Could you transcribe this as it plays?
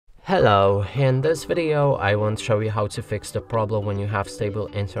Hello, in this video I want to show you how to fix the problem when you have stable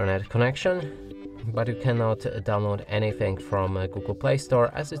internet connection, but you cannot download anything from Google Play Store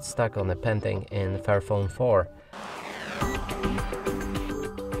as it's stuck on the pending in FAIRPHONE 4.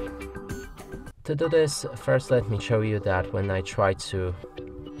 To do this, first let me show you that when I try to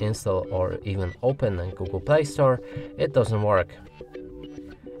install or even open Google Play Store, it doesn't work.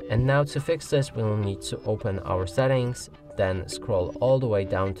 And now to fix this, we'll need to open our settings, then scroll all the way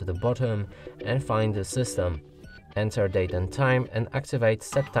down to the bottom and find the system. Enter date and time and activate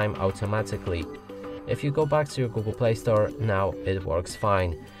set time automatically. If you go back to your Google Play Store, now it works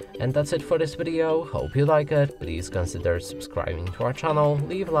fine. And that's it for this video. Hope you like it. Please consider subscribing to our channel,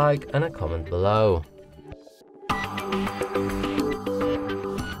 leave a like and a comment below.